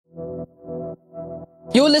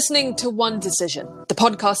You're listening to One Decision, the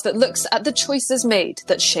podcast that looks at the choices made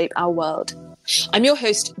that shape our world. I'm your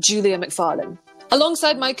host, Julia Macfarlane.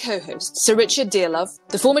 Alongside my co-host, Sir Richard Dearlove,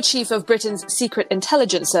 the former chief of Britain's Secret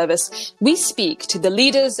Intelligence Service, we speak to the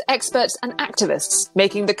leaders, experts and activists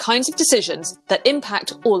making the kinds of decisions that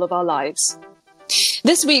impact all of our lives.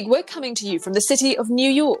 This week, we're coming to you from the city of New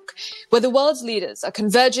York, where the world's leaders are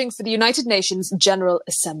converging for the United Nations General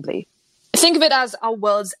Assembly. Think of it as our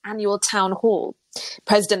world's annual town hall.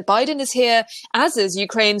 President Biden is here, as is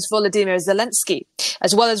Ukraine's Volodymyr Zelensky,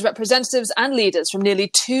 as well as representatives and leaders from nearly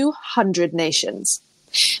 200 nations.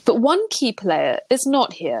 But one key player is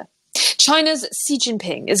not here. China's Xi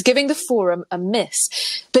Jinping is giving the forum a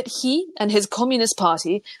miss, but he and his Communist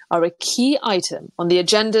Party are a key item on the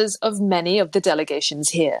agendas of many of the delegations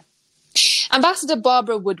here. Ambassador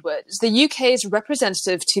Barbara Woodward is the UK's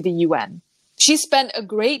representative to the UN. She spent a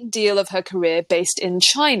great deal of her career based in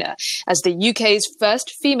China as the UK's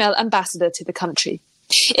first female ambassador to the country.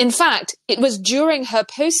 In fact, it was during her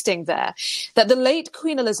posting there that the late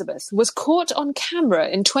Queen Elizabeth was caught on camera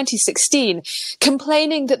in 2016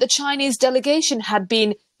 complaining that the Chinese delegation had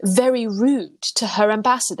been very rude to her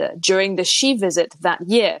ambassador during the Xi visit that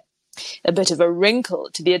year. A bit of a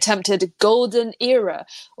wrinkle to the attempted golden era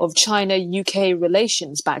of China-UK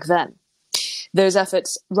relations back then. Those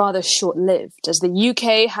efforts rather short-lived, as the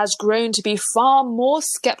UK has grown to be far more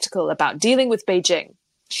sceptical about dealing with Beijing.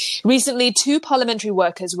 Recently, 2 parliamentary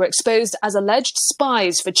workers were exposed as alleged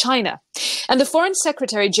spies for China, and the Foreign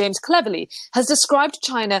Secretary James Cleverly has described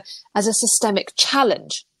China as a systemic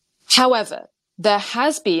challenge. However, there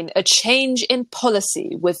has been a change in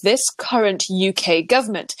policy with this current UK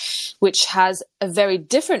government, which has a very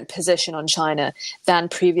different position on China than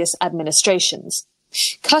previous administrations.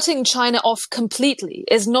 Cutting China off completely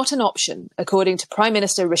is not an option, according to Prime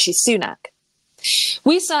Minister Rishi Sunak.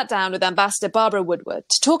 We sat down with Ambassador Barbara Woodward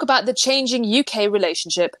to talk about the changing UK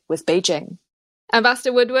relationship with Beijing.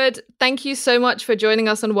 Ambassador Woodward, thank you so much for joining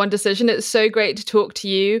us on One Decision. It's so great to talk to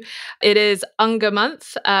you. It is UNGA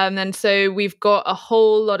month, and so we've got a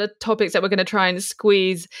whole lot of topics that we're going to try and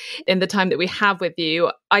squeeze in the time that we have with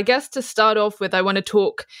you. I guess to start off with, I want to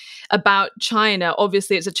talk about China.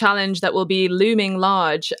 Obviously, it's a challenge that will be looming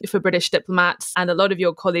large for British diplomats and a lot of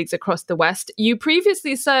your colleagues across the West. You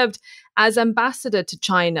previously served as ambassador to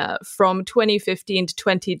China from 2015 to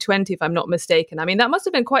 2020, if I'm not mistaken. I mean, that must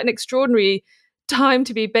have been quite an extraordinary time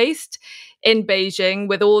to be based in Beijing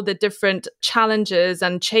with all the different challenges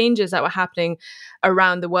and changes that were happening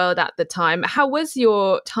around the world at the time. How was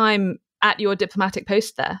your time at your diplomatic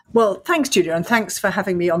post there? Well, thanks, Julia, and thanks for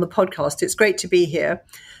having me on the podcast. It's great to be here.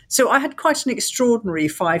 So I had quite an extraordinary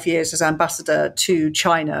 5 years as ambassador to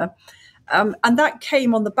China, and that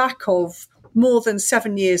came on the back of more than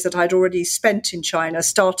 7 years that I'd already spent in China,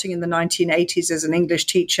 starting in the 1980s as an English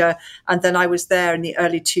teacher. And then I was there in the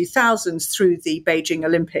early 2000s through the Beijing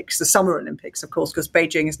Olympics, the Summer Olympics, of course, because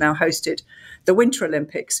Beijing has now hosted the Winter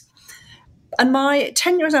Olympics. And my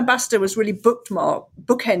tenure as ambassador was really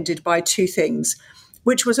bookended by 2 things,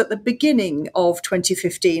 which was at the beginning of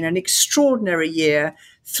 2015, an extraordinary year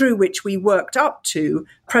through which we worked up to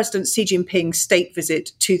President Xi Jinping's state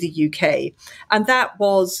visit to the UK. And that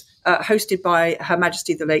was hosted by Her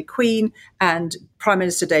Majesty the late Queen and Prime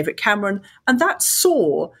Minister David Cameron. And that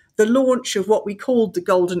saw the launch of what we called the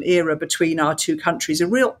golden era between our 2 countries, a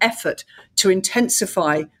real effort to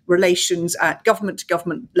intensify relations at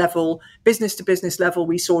government-to-government level, business-to-business level.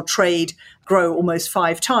 We saw trade grow almost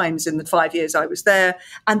 5 times in the 5 years I was there,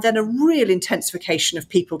 and then a real intensification of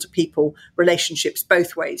people-to-people relationships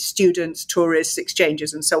both ways, students, tourists,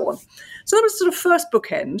 exchanges, and so on. So that was sort of first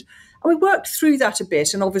bookend. And we worked through that a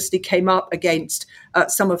bit and obviously came up against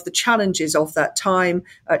some of the challenges of that time,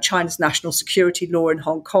 China's national security law in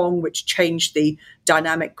Hong Kong, which changed the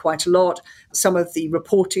dynamic quite a lot, some of the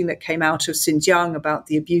reporting that came out of Xinjiang about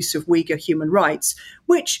the abuse of Uyghur human rights,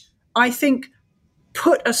 which I think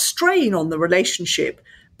put a strain on the relationship.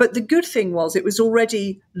 But the good thing was it was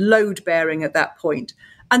already load-bearing at that point.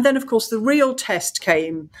 And then, of course, the real test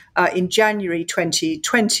came in January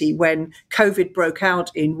 2020 when COVID broke out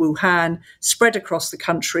in Wuhan, spread across the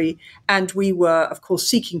country, and we were, of course,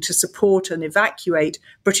 seeking to support and evacuate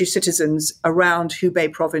British citizens around Hubei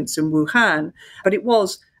province and Wuhan. But it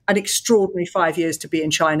was an extraordinary 5 years to be in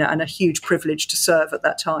China and a huge privilege to serve at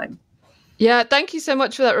that time. Yeah, thank you so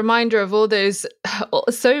much for that reminder of all those,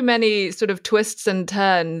 so many sort of twists and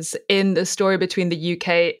turns in the story between the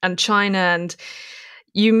UK and China. And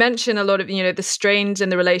you mentioned a lot of, the strains in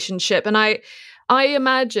the relationship. And I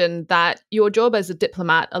imagine that your job as a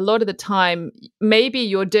diplomat, a lot of the time, maybe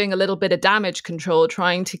you're doing a little bit of damage control,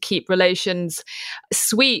 trying to keep relations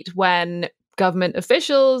sweet when government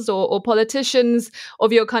officials or politicians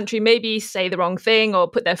of your country maybe say the wrong thing or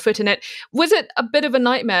put their foot in it. Was it a bit of a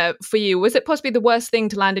nightmare for you? Was it possibly the worst thing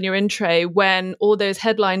to land in your in tray when all those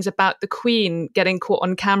headlines about the Queen getting caught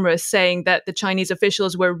on camera saying that the Chinese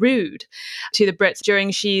officials were rude to the Brits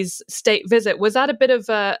during Xi's state visit? Was that a bit of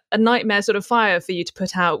a nightmare sort of fire for you to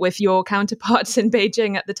put out with your counterparts in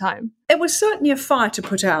Beijing at the time? It was certainly a fire to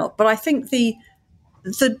put out, but I think the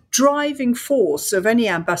driving force of any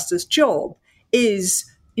ambassador's job is,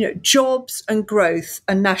 jobs and growth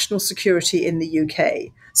and national security in the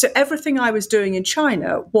UK. So everything I was doing in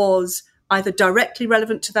China was either directly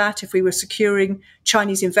relevant to that, if we were securing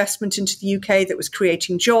Chinese investment into the UK that was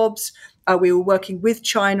creating jobs. We were working with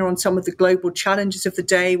China on some of the global challenges of the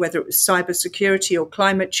day, whether it was cybersecurity or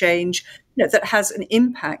climate change, that has an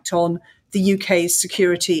impact on the UK's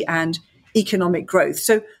security and economic growth.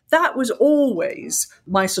 So that was always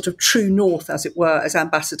my sort of true north, as it were, as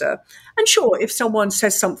ambassador. And sure, if someone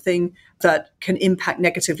says something that can impact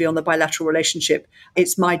negatively on the bilateral relationship,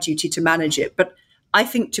 it's my duty to manage it. But I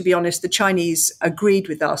think, to be honest, the Chinese agreed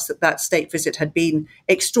with us that state visit had been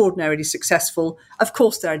extraordinarily successful. Of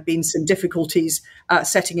course, there had been some difficulties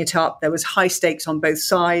setting it up. There was high stakes on both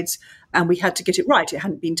sides, and we had to get it right. It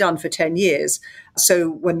hadn't been done for 10 years. So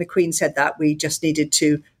when the Queen said that, we just needed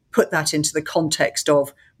to put that into the context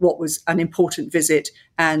of what was an important visit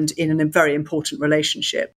and in a very important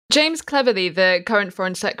relationship. James Cleverly, the current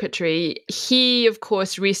Foreign Secretary, he, of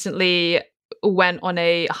course, recently went on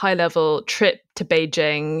a high-level trip to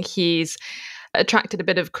Beijing. He's attracted a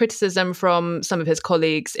bit of criticism from some of his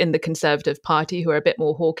colleagues in the Conservative Party who are a bit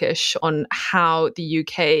more hawkish on how the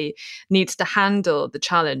UK needs to handle the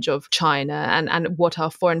challenge of China and what our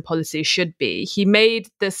foreign policy should be. He made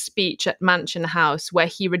this speech at Mansion House where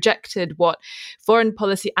he rejected what foreign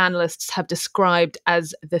policy analysts have described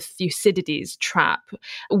as the Thucydides trap,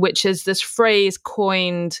 which is this phrase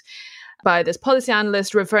coined by this policy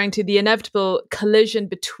analyst referring to the inevitable collision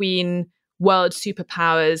between world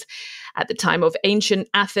superpowers at the time of ancient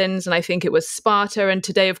Athens, and I think it was Sparta. And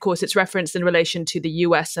today, of course, it's referenced in relation to the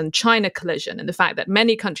US and China collision and the fact that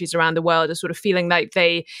many countries around the world are sort of feeling like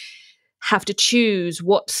they have to choose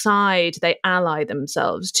what side they ally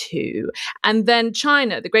themselves to. And then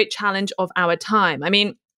China, the great challenge of our time. I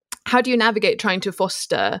mean, how do you navigate trying to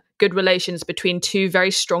foster good relations between two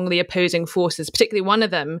very strongly opposing forces, particularly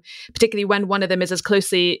when one of them is as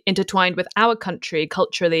closely intertwined with our country,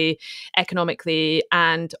 culturally, economically,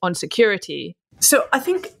 and on security? So I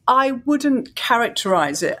think I wouldn't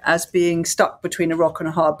characterize it as being stuck between a rock and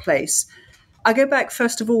a hard place. I go back,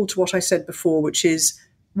 first of all, to what I said before, which is,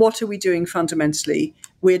 what are we doing fundamentally?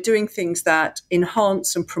 We're doing things that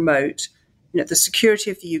enhance and promote the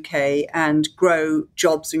security of the UK and grow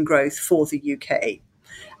jobs and growth for the UK.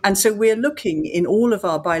 And so we're looking in all of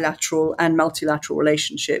our bilateral and multilateral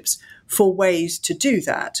relationships for ways to do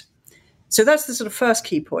that. So that's the sort of first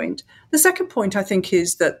key point. The second point, I think,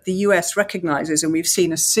 is that the US recognizes, and we've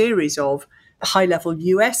seen a series of high-level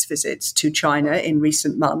US visits to China in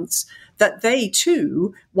recent months, that they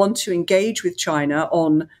too want to engage with China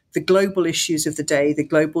on the global issues of the day, the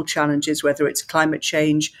global challenges, whether it's climate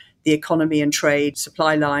change, the economy and trade,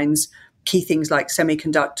 supply lines, key things like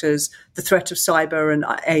semiconductors, the threat of cyber and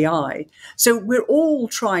AI. So we're all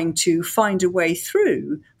trying to find a way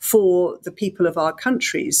through for the people of our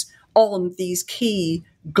countries on these key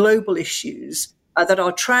global issues that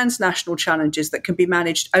are transnational challenges that can be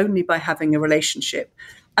managed only by having a relationship.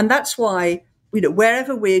 And that's why,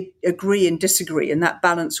 wherever we agree and disagree, and that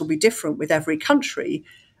balance will be different with every country,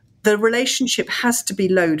 the relationship has to be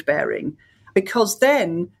load-bearing. Because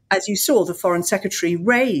then, as you saw, the Foreign Secretary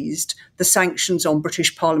raised the sanctions on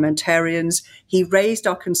British parliamentarians. He raised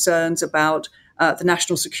our concerns about the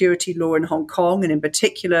national security law in Hong Kong, and in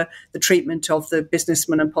particular, the treatment of the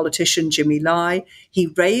businessman and politician Jimmy Lai. He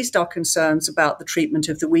raised our concerns about the treatment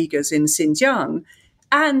of the Uyghurs in Xinjiang,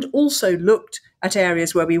 and also looked at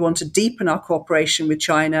areas where we want to deepen our cooperation with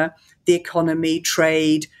China, the economy,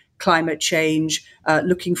 trade, climate change,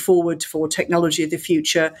 looking forward for technology of the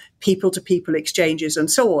future, people-to-people exchanges, and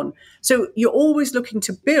so on. So you're always looking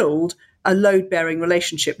to build a load-bearing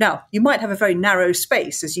relationship. Now, you might have a very narrow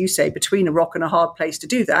space, as you say, between a rock and a hard place to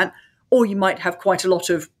do that, or you might have quite a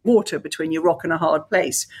lot of water between your rock and a hard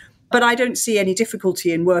place. But I don't see any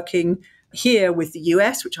difficulty in working here with the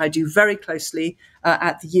US, which I do very closely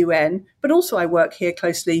at the UN, but also I work here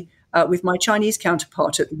closely with my Chinese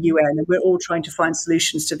counterpart at the UN, and we're all trying to find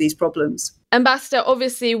solutions to these problems. Ambassador,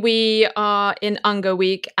 obviously we are in UNGA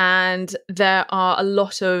Week and there are a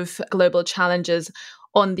lot of global challenges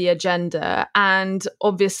on the agenda. And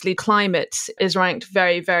obviously climate is ranked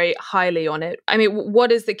very, very highly on it. I mean,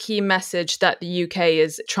 what is the key message that the UK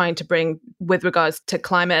is trying to bring with regards to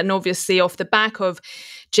climate? And obviously off the back of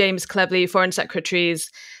James Cleverly, Foreign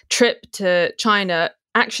Secretary's trip to China,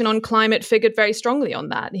 action on climate figured very strongly on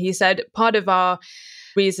that. He said part of our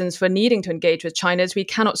reasons for needing to engage with China is we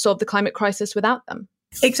cannot solve the climate crisis without them.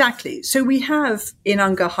 Exactly. So we have in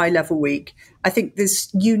UNGA High Level Week, I think, this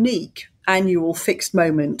unique annual fixed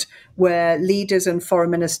moment where leaders and foreign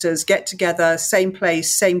ministers get together, same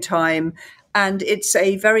place, same time. And it's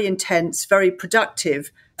a very intense, very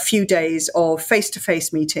productive few days of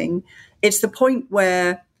face-to-face meeting. It's the point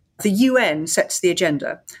where the UN sets the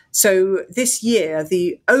agenda. So this year,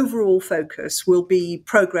 the overall focus will be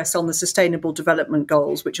progress on the Sustainable Development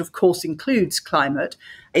Goals, which of course includes climate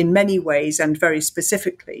in many ways and very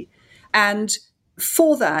specifically. And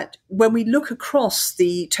for that, when we look across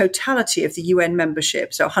the totality of the UN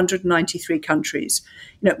membership, so 193 countries,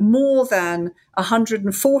 more than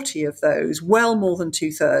 140 of those, well more than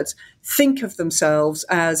 2/3, think of themselves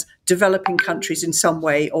as developing countries in some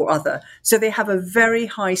way or other. So they have a very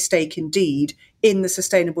high stake indeed in the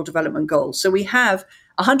Sustainable Development Goals. So we have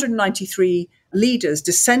 193 leaders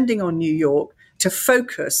descending on New York to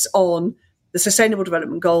focus on the Sustainable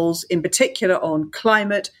Development Goals, in particular on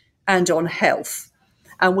climate and on health.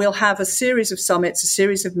 And we'll have a series of summits, a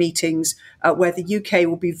series of meetings where the UK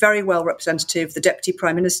will be very well representative. The Deputy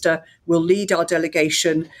Prime Minister will lead our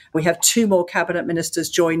delegation. We have 2 more cabinet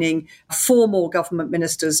ministers joining, 4 more government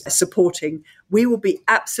ministers supporting. We will be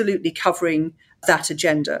absolutely covering that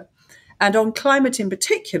agenda. And on climate in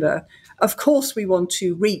particular, of course, we want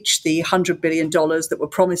to reach the $100 billion that were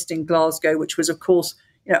promised in Glasgow, which was, of course,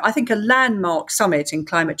 I think a landmark summit in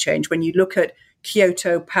climate change when you look at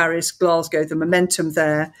Kyoto, Paris, Glasgow, the momentum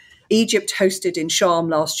there. Egypt hosted in Sharm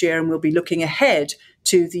last year, and we'll be looking ahead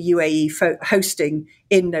to the UAE hosting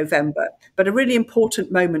in November. But a really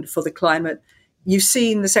important moment for the climate. You've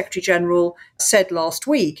seen the Secretary General said last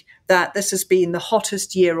week that this has been the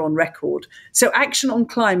hottest year on record. So action on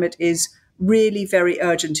climate is really very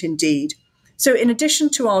urgent indeed. So in addition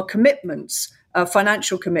to our commitments,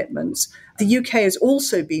 financial commitments, the UK has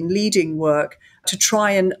also been leading work to try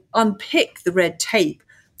and unpick the red tape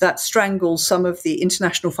that strangles some of the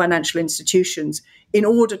international financial institutions in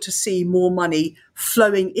order to see more money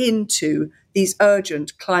flowing into these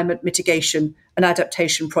urgent climate mitigation and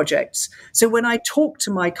adaptation projects. So when I talk to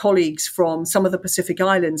my colleagues from some of the Pacific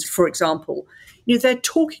Islands, for example, they're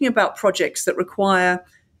talking about projects that require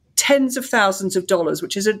tens of thousands of dollars,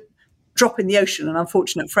 which is a drop in the ocean, an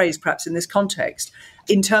unfortunate phrase perhaps in this context,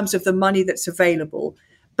 in terms of the money that's available.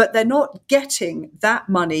 But they're not getting that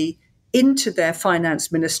money into their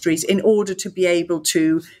finance ministries in order to be able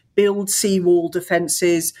to build seawall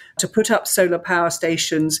defences, to put up solar power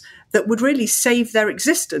stations that would really save their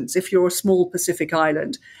existence if you're a small Pacific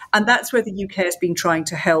island. And that's where the UK has been trying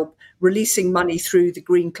to help, releasing money through the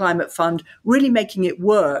Green Climate Fund, really making it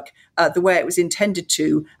work the way it was intended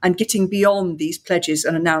to, and getting beyond these pledges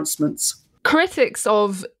and announcements. Critics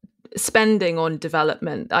of spending on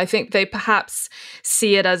development, I think they perhaps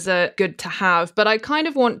see it as a good to have, but I kind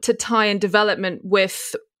of want to tie in development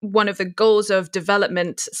with one of the goals of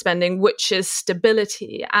development spending, which is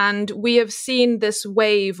stability. And we have seen this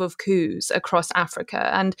wave of coups across Africa,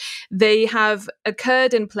 and they have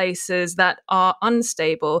occurred in places that are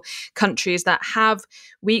unstable, countries that have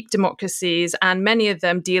weak democracies, and many of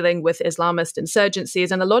them dealing with Islamist insurgencies.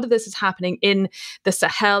 And a lot of this is happening in the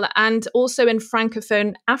Sahel and also in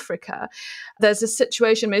Francophone Africa. There's a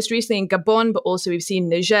situation most recently in Gabon, but also we've seen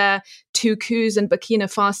Niger, 2 coups in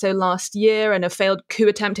Burkina Faso last year, and a failed coup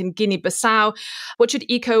attempt in Guinea-Bissau. What should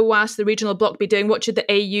ECOWAS, the regional bloc, be doing? What should the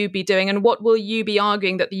AU be doing? And what will you be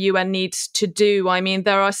arguing that the UN needs to do? I mean,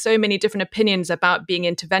 there are so many different opinions about being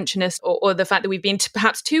interventionist, or the fact that we've been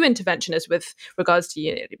perhaps too interventionist with regards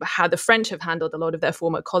to how the French have handled a lot of their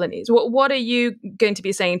former colonies. What are you going to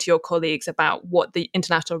be saying to your colleagues about what the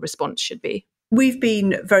international response should be? We've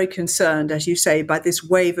been very concerned, as you say, by this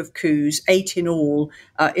wave of coups, 8 in all,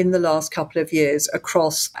 in the last couple of years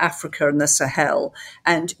across Africa and the Sahel.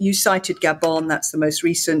 And you cited Gabon, that's the most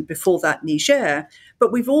recent, before that Niger.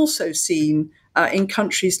 But we've also seen in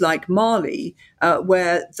countries like Mali,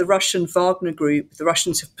 where the Russian Wagner group, the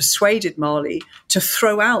Russians have persuaded Mali to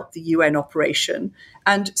throw out the UN operation.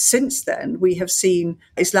 And since then, we have seen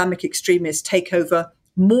Islamic extremists take over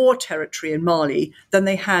more territory in Mali than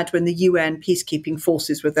they had when the UN peacekeeping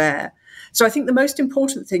forces were there. So I think the most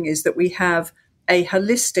important thing is that we have a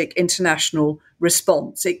holistic international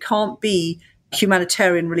response. It can't be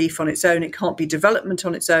humanitarian relief on its own, it can't be development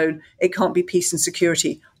on its own, it can't be peace and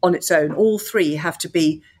security on its own. All three have to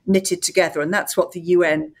be knitted together, and that's what the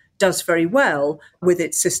UN does very well with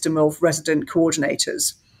its system of resident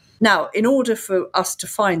coordinators. Now, in order for us to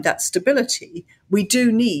find that stability, we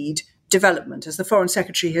do need development. As the Foreign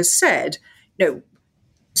Secretary has said,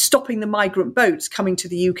 stopping the migrant boats coming to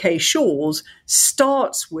the UK shores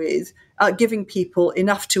starts with giving people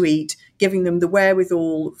enough to eat, giving them the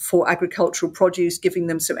wherewithal for agricultural produce, giving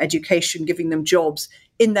them some education, giving them jobs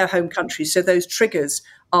in their home countries. So those triggers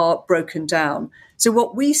are broken down. So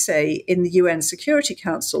what we say in the UN Security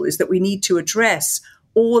Council is that we need to address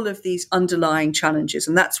all of these underlying challenges.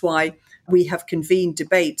 And that's why we have convened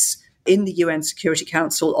debates in the UN Security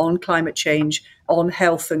Council on climate change, on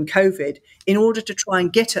health and COVID, in order to try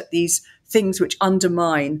and get at these things which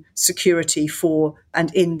undermine security for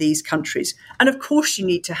and in these countries. And of course, you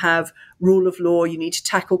need to have rule of law, you need to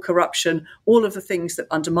tackle corruption, all of the things that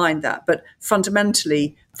undermine that. But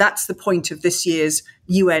fundamentally, that's the point of this year's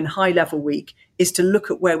UN High-Level Week, is to look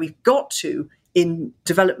at where we've got to in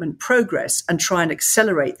development progress and try and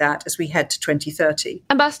accelerate that as we head to 2030.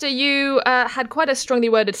 Ambassador, you had quite a strongly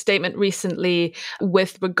worded statement recently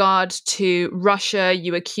with regard to Russia.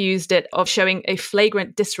 You accused it of showing a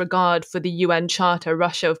flagrant disregard for the UN Charter.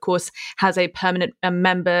 Russia, of course, has a permanent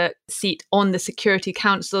member seat on the Security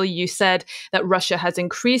Council. You said that Russia has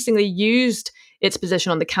increasingly used its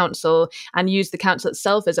position on the council and used the council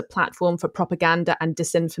itself as a platform for propaganda and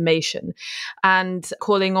disinformation, and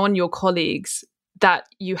calling on your colleagues that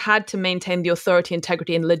you had to maintain the authority,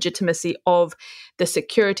 integrity and legitimacy of the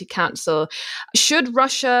Security Council. Should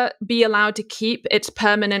Russia be allowed to keep its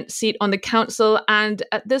permanent seat on the council? And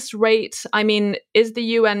at this rate, is the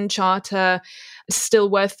UN Charter still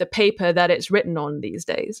worth the paper that it's written on these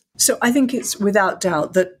days? So I think it's without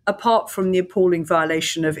doubt that apart from the appalling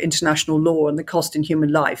violation of international law and the cost in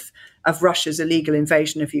human life of Russia's illegal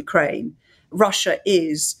invasion of Ukraine, Russia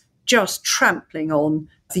is just trampling on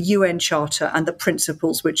the UN Charter and the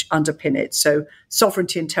principles which underpin it. So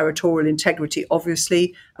sovereignty and territorial integrity,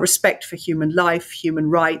 obviously, respect for human life, human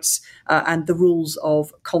rights, and the rules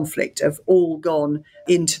of conflict have all gone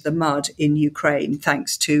into the mud in Ukraine,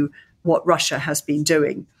 thanks to what Russia has been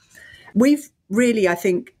doing. We've really, I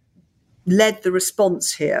think, led the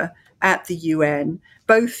response here at the UN,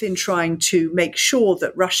 both in trying to make sure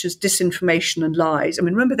that Russia's disinformation and lies,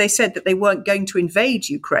 remember they said that they weren't going to invade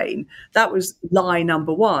Ukraine. That was lie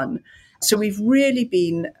number one. So we've really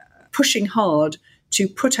been pushing hard to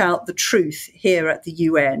put out the truth here at the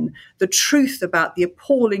UN, the truth about the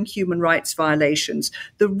appalling human rights violations,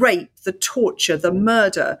 the rape, the torture, the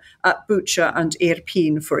murder at Bucha and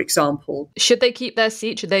Irpin, for example. Should they keep their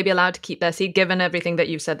seat? Should they be allowed to keep their seat, given everything that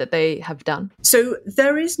you've said that they have done? So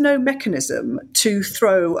there is no mechanism to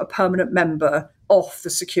throw a permanent member off the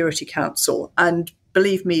Security Council. And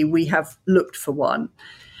believe me, we have looked for one.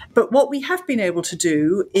 But what we have been able to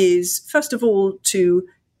do is, first of all, to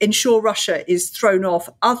ensure Russia is thrown off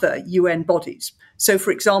other UN bodies. So, for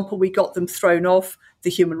example, we got them thrown off the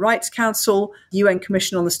Human Rights Council, UN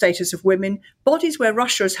Commission on the Status of Women, bodies where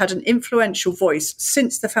Russia has had an influential voice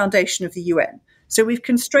since the foundation of the UN. So we've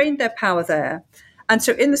constrained their power there. And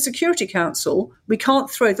so in the Security Council, we can't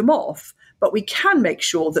throw them off, but we can make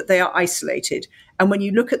sure that they are isolated. And when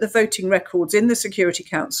you look at the voting records in the Security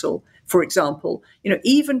Council, for example,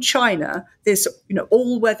 even China, this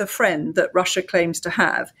all-weather friend that Russia claims to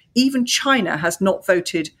have, even China has not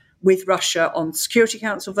voted with Russia on Security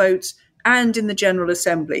Council votes and in the General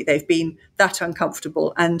Assembly. They've been that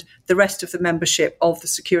uncomfortable, and the rest of the membership of the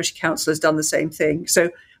Security Council has done the same thing. So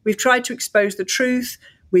we've tried to expose the truth.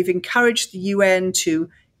 We've encouraged the UN to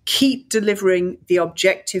keep delivering the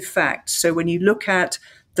objective facts. So when you look at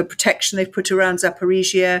the protection they've put around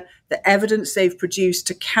Zaporizhia, the evidence they've produced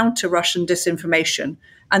to counter Russian disinformation,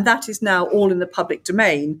 and that is now all in the public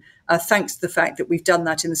domain, thanks to the fact that we've done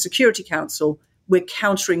that in the Security Council. We're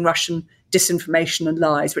countering Russian disinformation and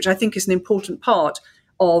lies, which I think is an important part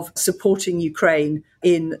of supporting Ukraine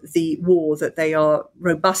in the war that they are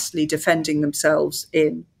robustly defending themselves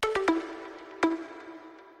in.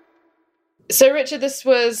 So, Richard, this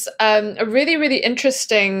was a really, really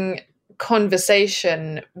interesting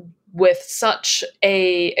conversation with such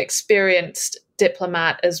a experienced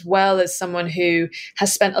diplomat, as well as someone who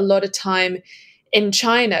has spent a lot of time in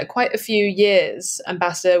China, quite a few years.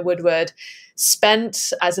 Ambassador Woodward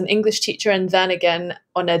spent as an English teacher and then again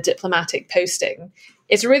on a diplomatic posting.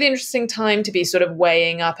 It's a really interesting time to be sort of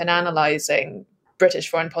weighing up and analysing British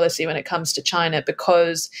foreign policy when it comes to China,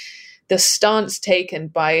 because the stance taken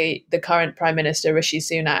by the current Prime Minister Rishi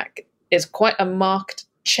Sunak is quite a marked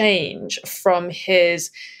change from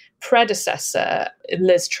his predecessor,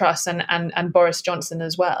 Liz Truss, and Boris Johnson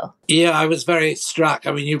as well. Yeah, I was very struck.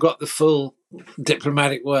 I mean, you've got the full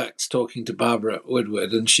diplomatic works talking to Barbara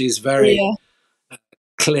Woodward, and she's very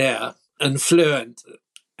clear and fluent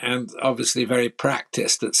and obviously very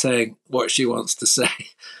practiced at saying what she wants to say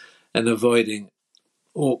and avoiding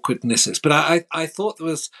awkwardnesses. But I thought there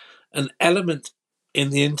was an element in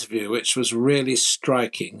the interview which was really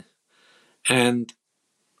striking and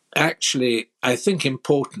actually, I think,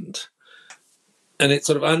 important. And it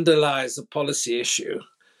sort of underlies the policy issue.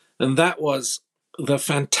 And that was the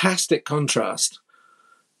fantastic contrast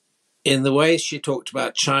in the way she talked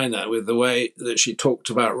about China with the way that she talked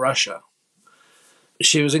about Russia.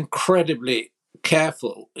 She was incredibly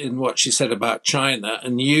careful in what she said about China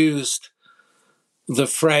and used the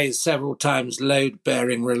phrase several times,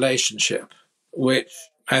 load-bearing relationship, which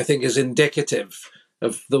I think is indicative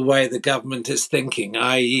of the way the government is thinking,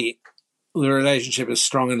 i.e. the relationship is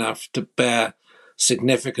strong enough to bear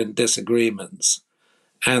significant disagreements,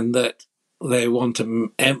 and that they want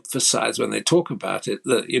to emphasize when they talk about it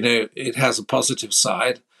that, it has a positive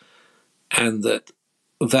side and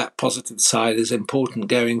that positive side is important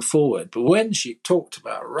going forward. But when she talked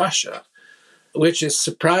about Russia, which is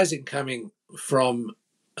surprising coming from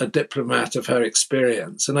a diplomat of her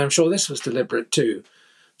experience, and I'm sure this was deliberate too,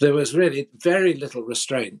 there was really very little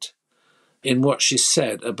restraint in what she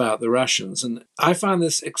said about the Russians. And I found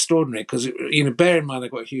this extraordinary because, bear in mind, I've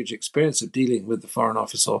got huge experience of dealing with the Foreign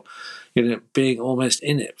Office or, being almost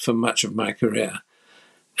in it for much of my career.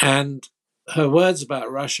 And her words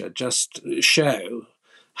about Russia just show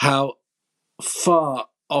how far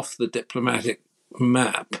off the diplomatic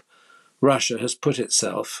map Russia has put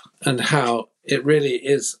itself and how it really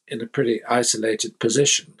is in a pretty isolated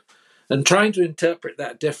position. And trying to interpret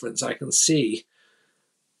that difference, I can see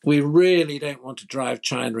we really don't want to drive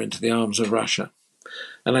China into the arms of Russia.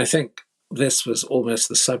 And I think this was almost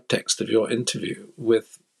the subtext of your interview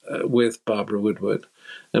with Barbara Woodward.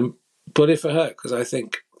 And bully for her, because I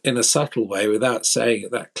think in a subtle way, without saying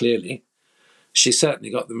it that clearly, she certainly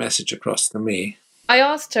got the message across to me. I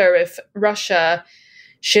asked her if Russia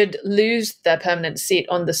should lose their permanent seat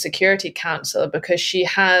on the Security Council because she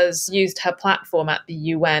has used her platform at the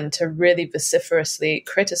UN to really vociferously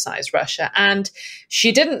criticize Russia. And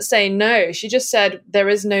she didn't say no. She just said there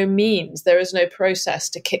is no means, there is no process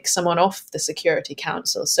to kick someone off the Security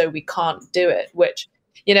Council, so we can't do it, which,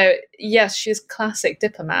 yes, she's classic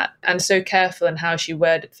diplomat and so careful in how she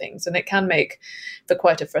worded things. And it can make for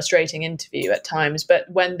quite a frustrating interview at times. But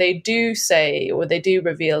when they do say or they do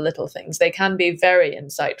reveal little things, they can be very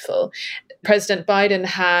insightful. President Biden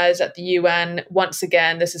has at the UN, once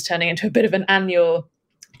again, this is turning into a bit of an annual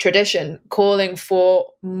tradition, calling for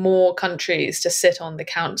more countries to sit on the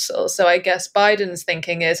council. So I guess Biden's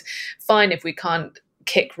thinking is, fine, if we can't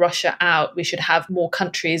kick Russia out, we should have more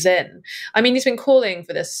countries in. I mean, he's been calling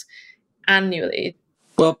for this annually.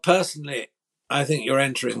 Well, personally, I think you're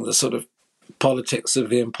entering the sort of politics of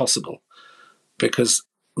the impossible, because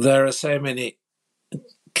there are so many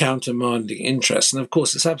countermanding interests. And of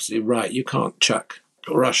course, it's absolutely right. You can't chuck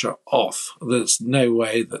Russia off. There's no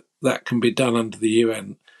way that can be done under the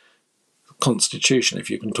UN constitution, if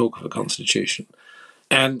you can talk of a constitution.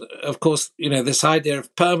 And of course, this idea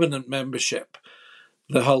of permanent membership,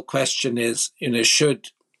 the whole question is, should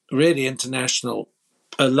really international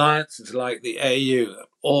alliances like the AU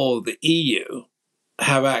or the EU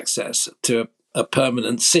have access to a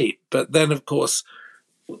permanent seat? But then, of course,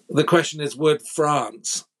 the question is, would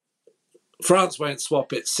France won't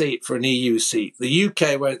swap its seat for an EU seat. The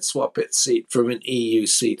UK won't swap its seat from an EU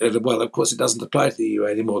seat. And, well, of course, it doesn't apply to the EU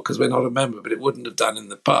anymore because we're not a member, but it wouldn't have done in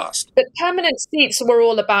the past. But permanent seats were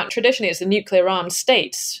all about, traditionally, it's the nuclear-armed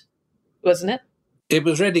states, wasn't it? It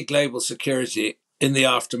was really global security in the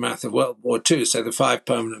aftermath of World War II. So the 5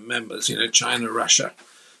 permanent members, China, Russia,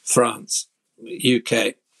 France,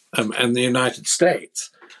 UK, and the United States.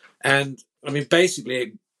 And, basically,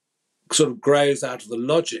 it sort of grows out of the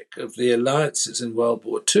logic of the alliances in World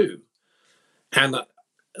War II. And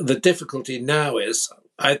the difficulty now is,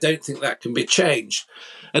 I don't think that can be changed.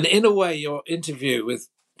 And in a way, your interview with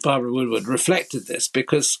Barbara Woodward reflected this,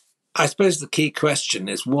 because I suppose the key question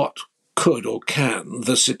is, what could or can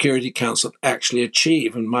the Security Council actually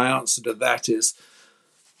achieve? And my answer to that is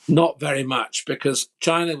not very much, because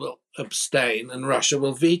China will abstain and Russia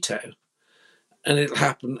will veto. And it'll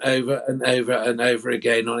happen over and over and over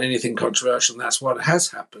again on anything controversial, and that's what has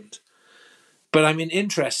happened. But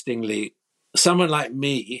interestingly, someone like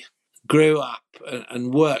me grew up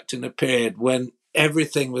and worked in a period when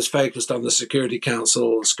everything was focused on the Security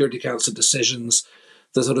Council decisions,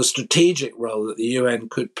 the sort of strategic role that the UN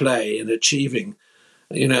could play in achieving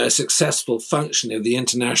a successful functioning of the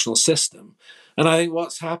international system. And I think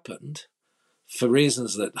what's happened, for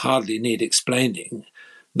reasons that hardly need explaining,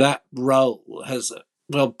 that role has,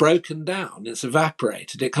 broken down. It's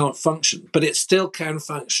evaporated. It can't function. But it still can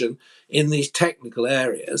function in these technical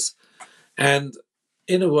areas. And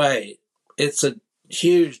in a way, it's a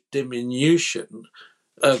huge diminution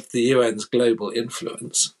of the UN's global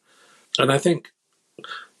influence. And I think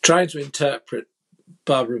trying to interpret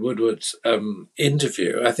Barbara Woodward's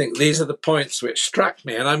interview, I think these are the points which struck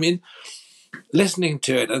me. And I mean, listening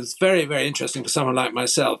to it, it's very, very interesting for someone like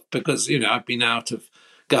myself because, I've been out of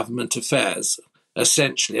government affairs,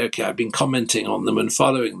 essentially. Okay, I've been commenting on them and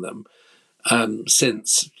following them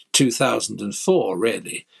since 2004,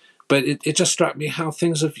 really. But it just struck me how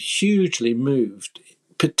things have hugely moved,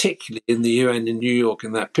 particularly in the UN in New York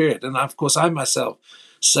in that period. And of course, I myself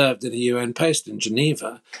served in a UN post in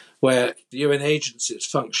Geneva, where the UN agencies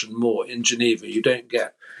function more in Geneva. You don't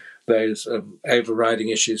get those overriding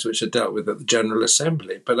issues which are dealt with at the General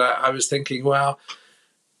Assembly. But I was thinking, well,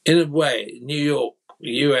 in a way, New York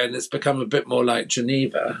UN has become a bit more like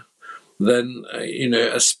Geneva than,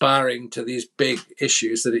 aspiring to these big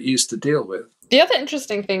issues that it used to deal with. The other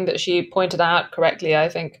interesting thing that she pointed out correctly, I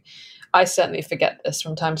think, I certainly forget this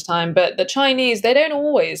from time to time, but the Chinese, they don't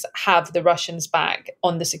always have the Russians back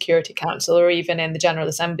on the Security Council or even in the General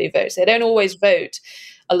Assembly votes. They don't always vote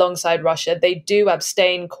alongside Russia. They do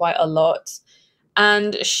abstain quite a lot.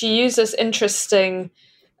 And she used this interesting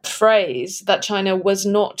phrase that China was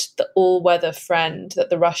not the all-weather friend that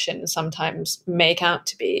the Russians sometimes make out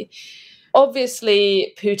to be.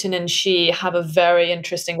 Obviously, Putin and Xi have a very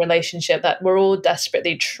interesting relationship that we're all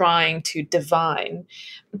desperately trying to divine.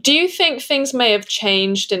 Do you think things may have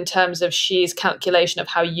changed in terms of Xi's calculation of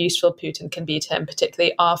how useful Putin can be to him,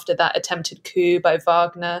 particularly after that attempted coup by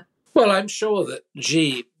Wagner? Well, I'm sure that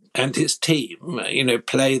Xi and his team,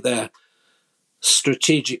 play their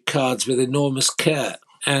strategic cards with enormous care.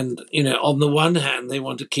 And, on the one hand, they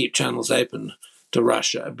want to keep channels open to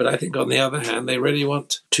Russia. But I think on the other hand, they really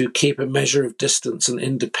want to keep a measure of distance and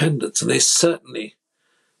independence. And they certainly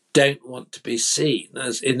don't want to be seen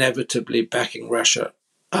as inevitably backing Russia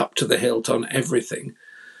up to the hilt on everything.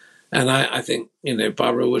 And I think,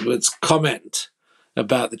 Barbara Woodward's comment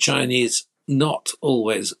about the Chinese not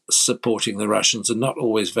always supporting the Russians and not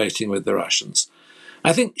always voting with the Russians,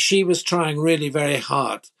 I think she was trying really very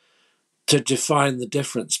hard to define the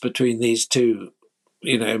difference between these two,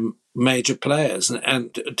 major players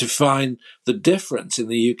and define the difference in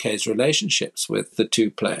the UK's relationships with the two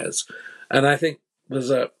players. And I think there's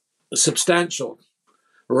a substantial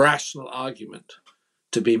rational argument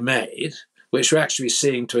to be made, which we're actually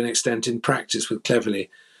seeing to an extent in practice with Cleverly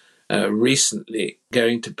recently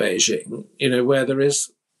going to Beijing, where there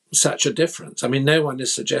is such a difference. I mean, no one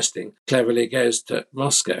is suggesting Cleverly goes to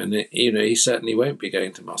Moscow, and he certainly won't be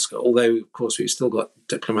going to Moscow, although, of course, we've still got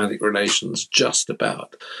diplomatic relations just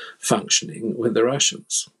about functioning with the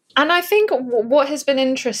Russians. And I think what has been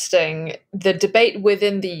interesting, the debate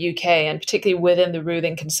within the UK, and particularly within the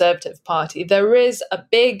ruling Conservative Party, there is a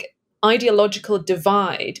big ideological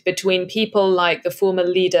divide between people like the former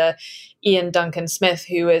leader Iain Duncan Smith,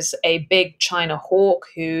 who is a big China hawk,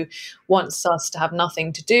 who wants us to have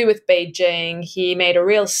nothing to do with Beijing. He made a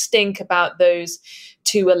real stink about those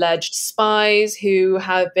two alleged spies who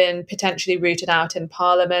have been potentially rooted out in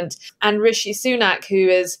Parliament. And Rishi Sunak, who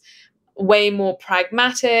is way more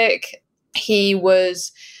pragmatic. He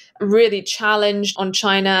was really challenged on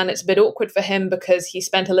China, and it's a bit awkward for him because he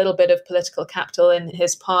spent a little bit of political capital in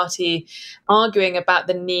his party arguing about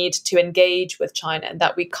the need to engage with China and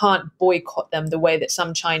that we can't boycott them the way that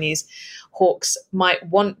some Chinese hawks might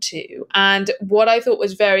want to. And what I thought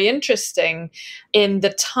was very interesting in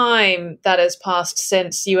the time that has passed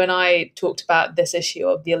since you and I talked about this issue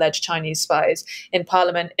of the alleged Chinese spies in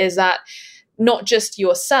Parliament is that not just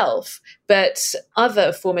yourself, but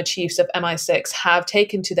other former chiefs of MI6 have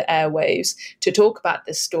taken to the airwaves to talk about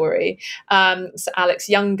this story. So Alex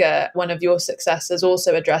Younger, one of your successors,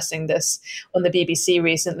 also addressing this on the BBC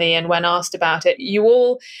recently. And when asked about it, you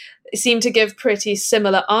all seem to give pretty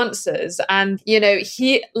similar answers. And,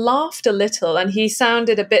 he laughed a little and he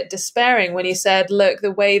sounded a bit despairing when he said, look,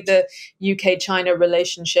 the way the UK-China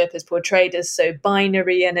relationship is portrayed is so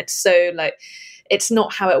binary and it's so it's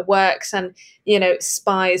not how it works. And,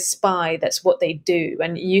 spies spy, that's what they do.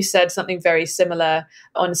 And you said something very similar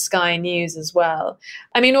on Sky News as well.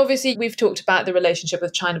 I mean, obviously, we've talked about the relationship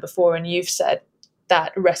with China before, and you've said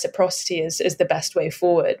that reciprocity is the best way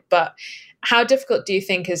forward. But how difficult do you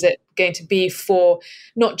think is it going to be for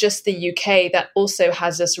not just the UK that also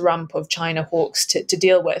has this rump of China hawks to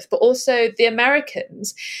deal with, but also the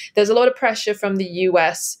Americans? There's a lot of pressure from the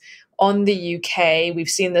US on the UK. We've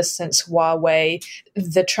seen this since Huawei.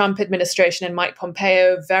 The Trump administration and Mike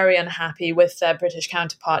Pompeo very unhappy with their British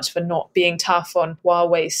counterparts for not being tough on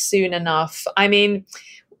Huawei soon enough. I mean,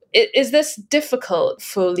 is this difficult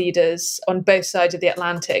for leaders on both sides of the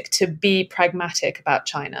Atlantic to be pragmatic about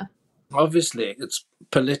China? Obviously, it's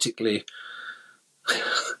politically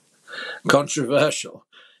controversial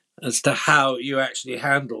as to how you actually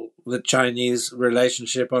handle the Chinese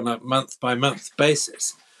relationship on a month-by-month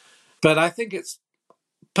basis. But I think it's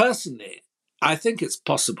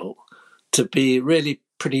possible to be really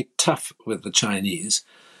pretty tough with the Chinese,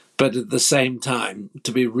 but at the same time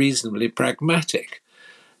to be reasonably pragmatic.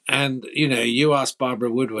 And, you asked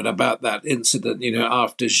Barbara Woodward about that incident,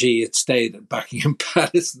 after Xi had stayed at Buckingham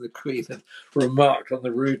Palace and the Queen had remarked on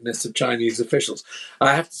the rudeness of Chinese officials.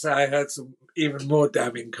 I have to say I heard some even more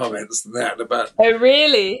damning comments than that about... Oh,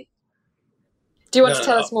 really? Do you want to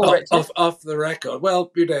tell us more, Richard? Off the record.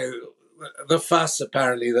 Well, the fuss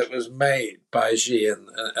apparently that was made by Xi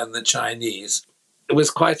and the Chinese, it was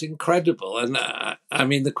quite incredible. And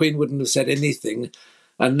the Queen wouldn't have said anything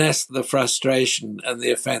unless the frustration and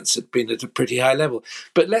the offence had been at a pretty high level.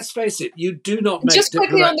 But let's face it, you do not make... Just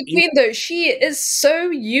quickly on the Queen, though, she is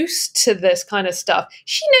so used to this kind of stuff.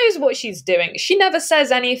 She knows what she's doing. She never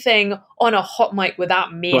says anything on a hot mic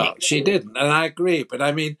without meaning. Well, she didn't, and I agree.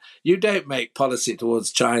 But you don't make policy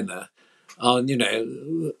towards China on,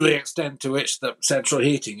 the extent to which the central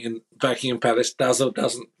heating in Buckingham Palace does or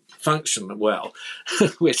doesn't function well,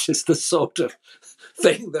 which is the sort of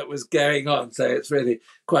thing that was going on. So it's really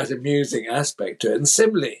quite an amusing aspect to it. And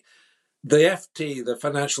similarly, the FT, the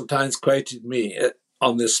Financial Times, quoted me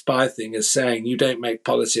on this spy thing as saying, you don't make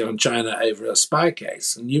policy on China over a spy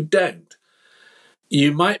case. And you don't.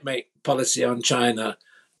 You might make policy on China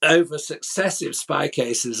over successive spy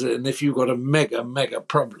cases, and if you've got a mega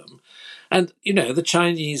problem. And, the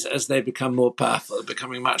Chinese, as they become more powerful, are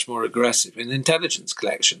becoming much more aggressive in intelligence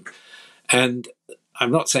collection. And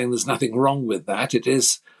I'm not saying there's nothing wrong with that. It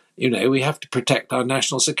is, we have to protect our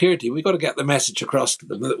national security. We've got to get the message across to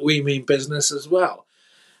them that we mean business as well.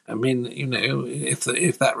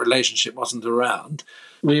 If that relationship wasn't around,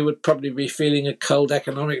 we would probably be feeling a cold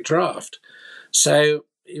economic draft. So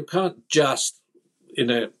you can't just,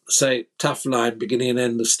 say tough line, beginning and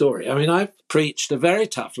end of story. I've preached a very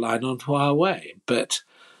tough line on Huawei, but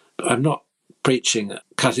I'm not preaching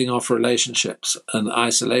cutting off relationships and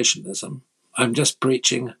isolationism. I'm just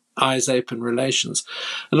preaching eyes open relations.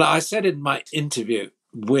 And I said in my interview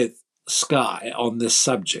with Sky on this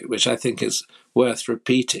subject, which I think is worth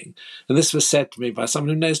repeating, and this was said to me by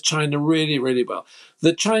someone who knows China really, really well,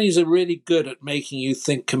 the Chinese are really good at making you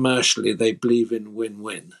think commercially they believe in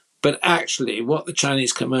win-win. But actually, what the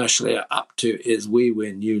Chinese commercially are up to is we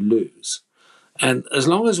win, you lose. And as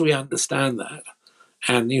long as we understand that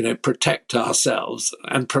and, protect ourselves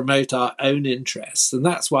and promote our own interests, and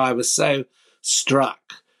that's why I was so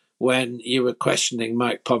struck when you were questioning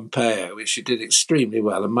Mike Pompeo, which you did extremely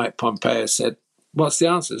well. And Mike Pompeo said, what's the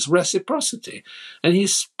answer? It's reciprocity. And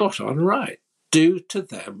he's spot on right. Do to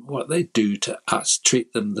them what they do to us.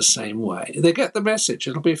 Treat them the same way. They get the message.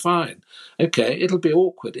 It'll be fine. Okay, it'll be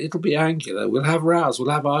awkward. It'll be angular. We'll have rows.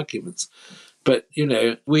 We'll have arguments. But,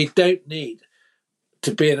 we don't need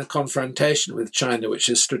to be in a confrontation with China, which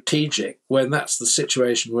is strategic, when that's the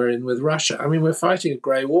situation we're in with Russia. We're fighting a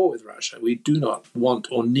grey war with Russia. We do not want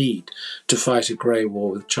or need to fight a grey war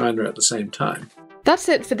with China at the same time. That's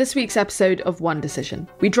it for this week's episode of One Decision.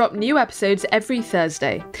 We drop new episodes every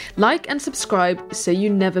Thursday. Like and subscribe so you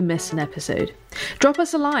never miss an episode. Drop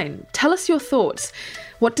us a line. Tell us your thoughts.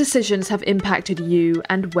 What decisions have impacted you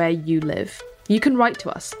and where you live? You can write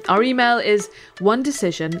to us. Our email is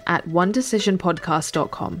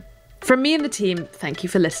onedecision@onedecisionpodcast.com. From me and the team, thank you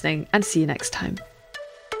for listening and see you next time.